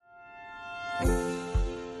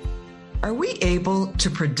Are we able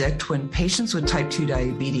to predict when patients with type 2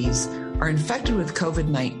 diabetes are infected with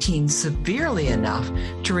COVID-19 severely enough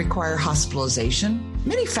to require hospitalization?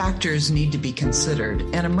 Many factors need to be considered,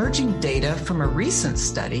 and emerging data from a recent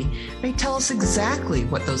study may tell us exactly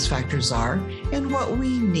what those factors are and what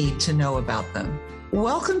we need to know about them.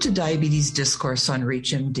 Welcome to Diabetes Discourse on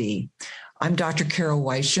ReachMD. I'm Dr. Carol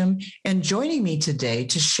Weisham, and joining me today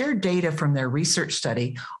to share data from their research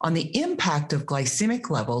study on the impact of glycemic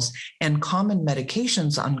levels and common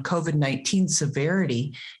medications on COVID-19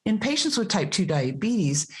 severity in patients with type 2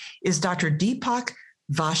 diabetes is Dr. Deepak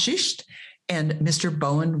Vashisht and Mr.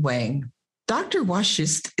 Bowen Wang. Dr.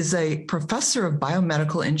 Vashisht is a professor of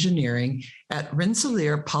biomedical engineering at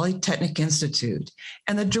Rensselaer Polytechnic Institute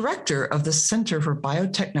and the director of the Center for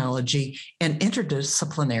Biotechnology and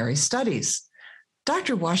Interdisciplinary Studies.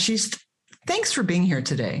 Dr. Vashisht, thanks for being here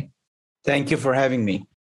today. Thank you for having me.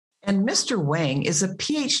 And Mr. Wang is a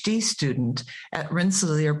PhD student at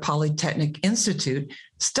Rensselaer Polytechnic Institute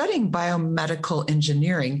studying biomedical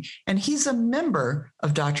engineering, and he's a member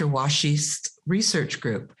of Dr. Vashisht's research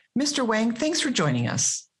group. Mr. Wang, thanks for joining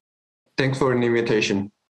us. Thanks for the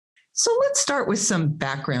invitation. So let's start with some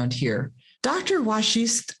background here. Dr.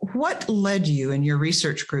 Vashisht, what led you and your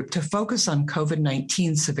research group to focus on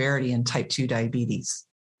COVID-19 severity in type 2 diabetes?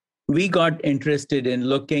 We got interested in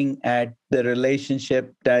looking at the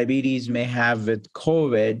relationship diabetes may have with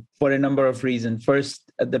COVID for a number of reasons.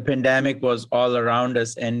 First, the pandemic was all around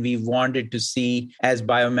us, and we wanted to see, as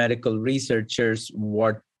biomedical researchers,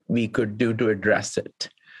 what we could do to address it.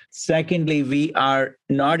 Secondly, we are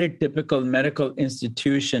not a typical medical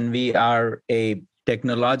institution. We are a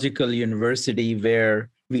technological university where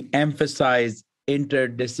we emphasize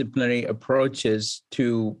interdisciplinary approaches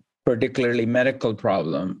to particularly medical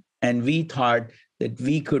problem. And we thought that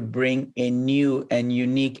we could bring a new and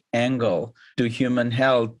unique angle to human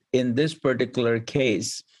health in this particular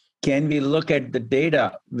case. Can we look at the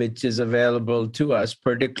data which is available to us,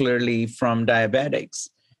 particularly from diabetics?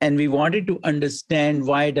 And we wanted to understand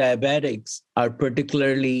why diabetics are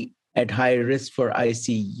particularly at high risk for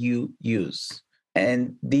ICU use.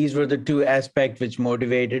 And these were the two aspects which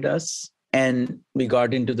motivated us, and we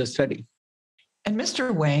got into the study. And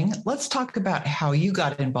Mr. Wang, let's talk about how you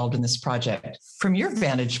got involved in this project. From your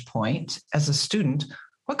vantage point as a student,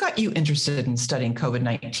 what got you interested in studying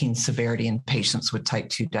COVID-19 severity in patients with type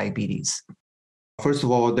 2 diabetes? First of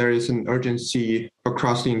all, there is an urgency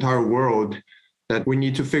across the entire world that we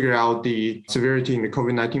need to figure out the severity in the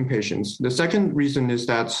COVID-19 patients. The second reason is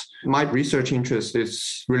that my research interest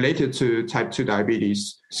is related to type 2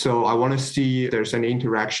 diabetes. So I want to see if there's any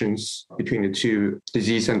interactions between the two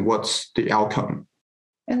disease and what's the outcome.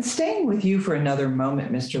 And staying with you for another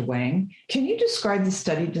moment, Mr. Wang, can you describe the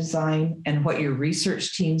study design and what your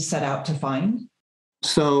research team set out to find?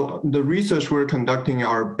 So the research we're conducting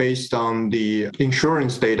are based on the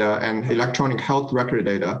insurance data and electronic health record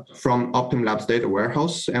data from Optum Labs data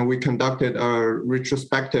warehouse. And we conducted a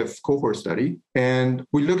retrospective cohort study. And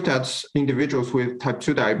we looked at individuals with type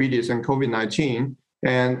 2 diabetes and COVID-19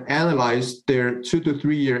 and analyzed their 2 to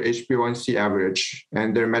 3 year HbA1c average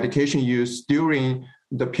and their medication use during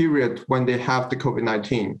the period when they have the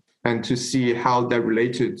COVID-19, and to see how that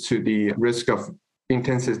related to the risk of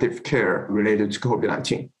intensive care related to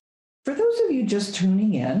COVID-19. For those of you just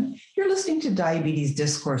tuning in, you're listening to Diabetes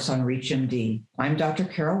Discourse on ReachMD. I'm Dr.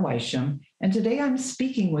 Carol Weisham, and today I'm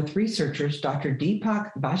speaking with researchers Dr.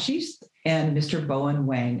 Deepak Vashisht and Mr. Bowen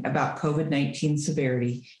Wang about COVID-19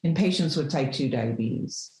 severity in patients with type 2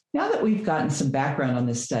 diabetes. Now that we've gotten some background on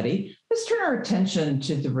this study, let's turn our attention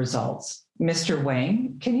to the results. Mr.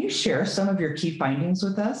 Wang, can you share some of your key findings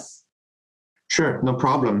with us? Sure, no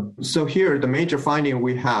problem. So here, the major finding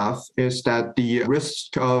we have is that the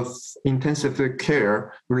risk of intensive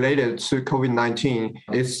care related to COVID-19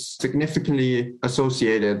 is significantly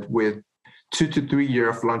associated with 2 to 3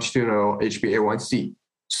 years of longitudinal HbA1c.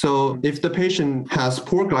 So if the patient has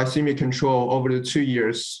poor glycemic control over the 2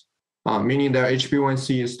 years, meaning their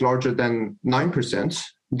HbA1c is larger than 9%,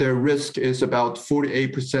 their risk is about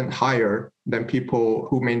 48% higher than people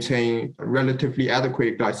who maintain relatively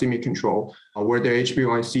adequate glycemic control, where their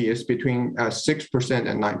HbA1c is between 6%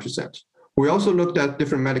 and 9%. We also looked at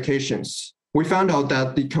different medications. We found out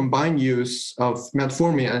that the combined use of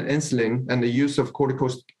metformin and insulin and the use of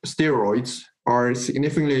corticosteroids are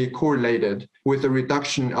significantly correlated with the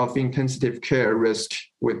reduction of intensive care risk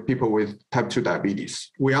with people with type 2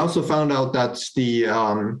 diabetes. We also found out that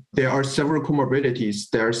there are several comorbidities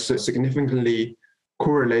that are significantly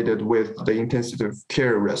correlated with the intensive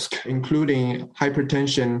care risk, including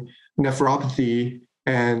hypertension, nephropathy,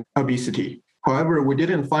 and obesity. However, we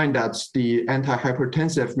didn't find that the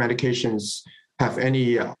antihypertensive medications have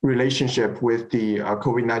any relationship with the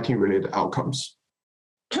COVID-19 related outcomes.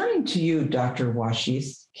 Turning to you, Dr.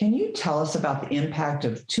 Washis, can you tell us about the impact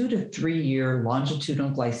of 2 to 3 year longitudinal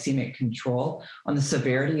glycemic control on the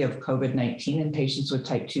severity of COVID-19 in patients with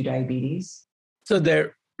type 2 diabetes? So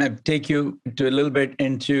I take you to a little bit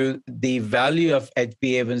into the value of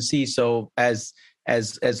HbA1c. So as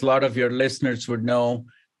a lot of your listeners would know,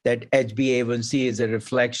 that HbA1c is a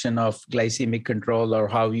reflection of glycemic control, or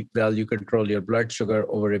how well you control your blood sugar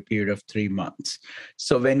over a period of 3 months.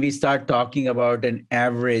 So when we start talking about an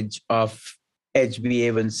average of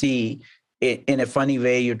HbA1c, in a funny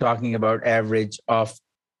way, you're talking about average of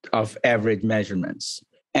average measurements.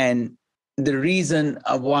 And the reason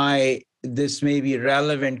why this may be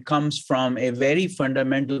relevant comes from a very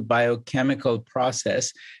fundamental biochemical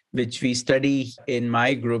process, which we study in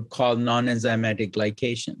my group, called non-enzymatic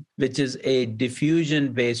glycation, which is a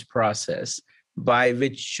diffusion-based process by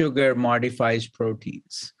which sugar modifies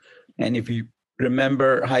proteins. And if you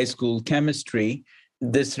remember high school chemistry,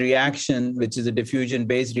 this reaction, which is a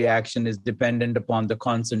diffusion-based reaction, is dependent upon the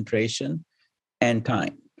concentration and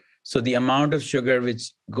time. So the amount of sugar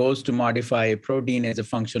which goes to modify a protein is a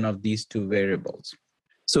function of these two variables.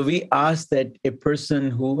 So we asked that a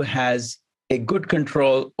person who has a good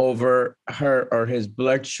control over her or his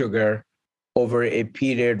blood sugar over a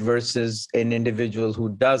period versus an individual who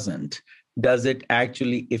doesn't, does it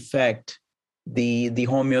actually affect the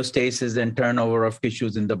homeostasis and turnover of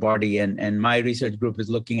tissues in the body? And my research group is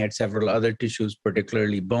looking at several other tissues,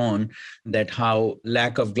 particularly bone, that how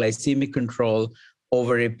lack of glycemic control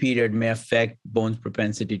over a period may affect bone's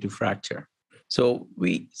propensity to fracture. So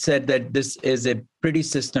we said that this is a pretty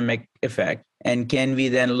systemic effect. And can we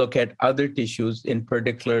then look at other tissues, in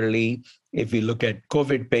particularly if we look at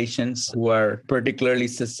COVID patients who are particularly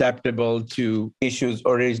susceptible to issues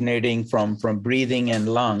originating from breathing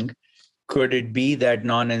and lung? Could it be that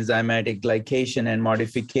non-enzymatic glycation and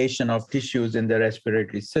modification of tissues in the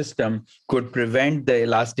respiratory system could prevent the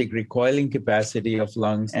elastic recoiling capacity of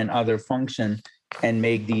lungs and other function and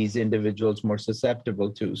make these individuals more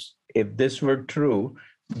susceptible to? If this were true,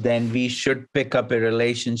 then we should pick up a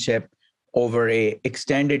relationship over an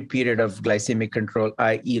extended period of glycemic control,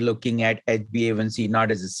 i.e. looking at HbA1c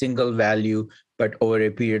not as a single value, but over a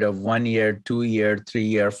period of 1 year, 2 year, 3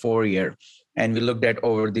 year, 4 year. And we looked at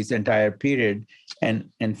over this entire period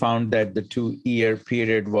and found that the 2-year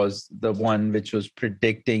period was the one which was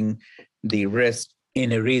predicting the risk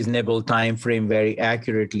in a reasonable time frame very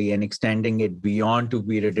accurately, and extending it beyond 2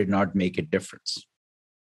 years did not make a difference.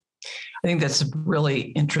 I think that's really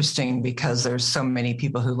interesting because there's so many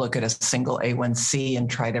people who look at a single A1C and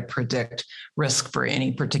try to predict risk for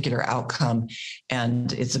any particular outcome.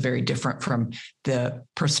 And it's very different from the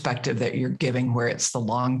perspective that you're giving, where it's the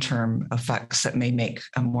long-term effects that may make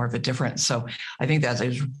more of a difference. So I think that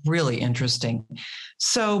is really interesting.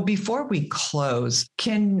 So before we close,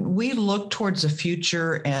 can we look towards the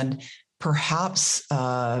future, and perhaps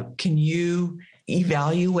can you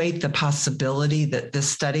evaluate the possibility that this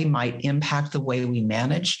study might impact the way we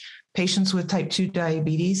manage patients with type 2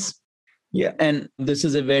 diabetes? Yeah, and this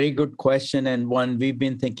is a very good question, and one we've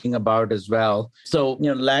been thinking about as well. So,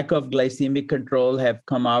 lack of glycemic control have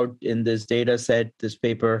come out in this data set, this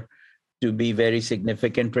paper, to be very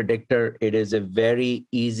significant predictor. It is a very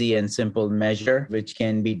easy and simple measure which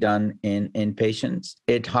can be done in patients.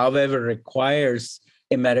 It, however, requires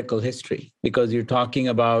a medical history, because you're talking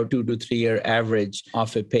about 2 to 3 year average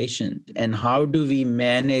of a patient. And how do we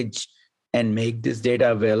manage and make this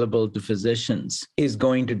data available to physicians is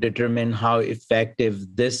going to determine how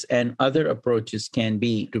effective this and other approaches can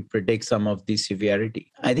be to predict some of the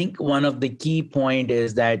severity. I think one of the key point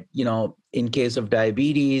is that, in case of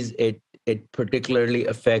diabetes, it particularly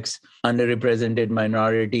affects underrepresented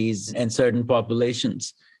minorities and certain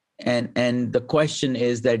populations. And the question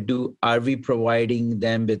is that are we providing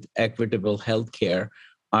them with equitable healthcare?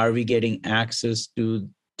 Are we getting access to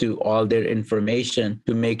all their information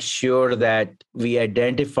to make sure that we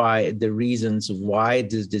identify the reasons why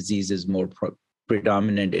this disease is more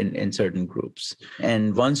predominant in certain groups?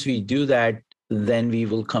 And once we do that, then we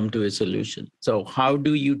will come to a solution. So how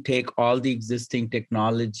do you take all the existing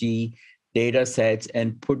technology, data sets,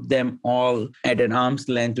 and put them all at an arm's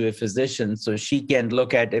length to a physician so she can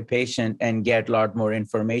look at a patient and get a lot more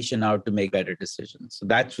information out to make better decisions? So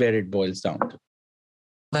that's where it boils down to.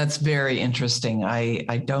 That's very interesting.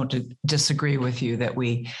 I don't disagree with you that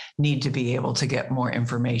we need to be able to get more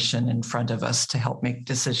information in front of us to help make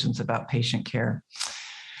decisions about patient care.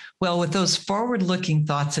 Well, with those forward-looking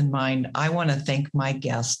thoughts in mind, I want to thank my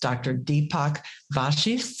guests, Dr. Deepak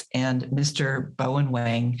Vashist and Mr. Bowen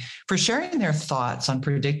Wang, for sharing their thoughts on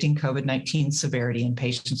predicting COVID-19 severity in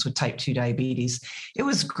patients with type 2 diabetes. It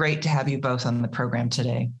was great to have you both on the program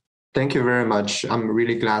today. Thank you very much. I'm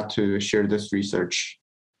really glad to share this research.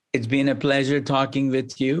 It's been a pleasure talking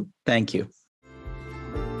with you. Thank you.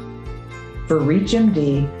 For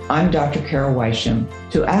ReachMD, I'm Dr. Carol Weisham.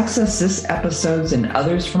 To access this episodes and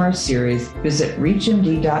others from our series, visit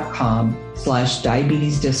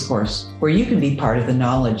reachmd.com/diabetesdiscourse, where you can be part of the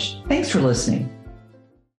knowledge. Thanks for listening.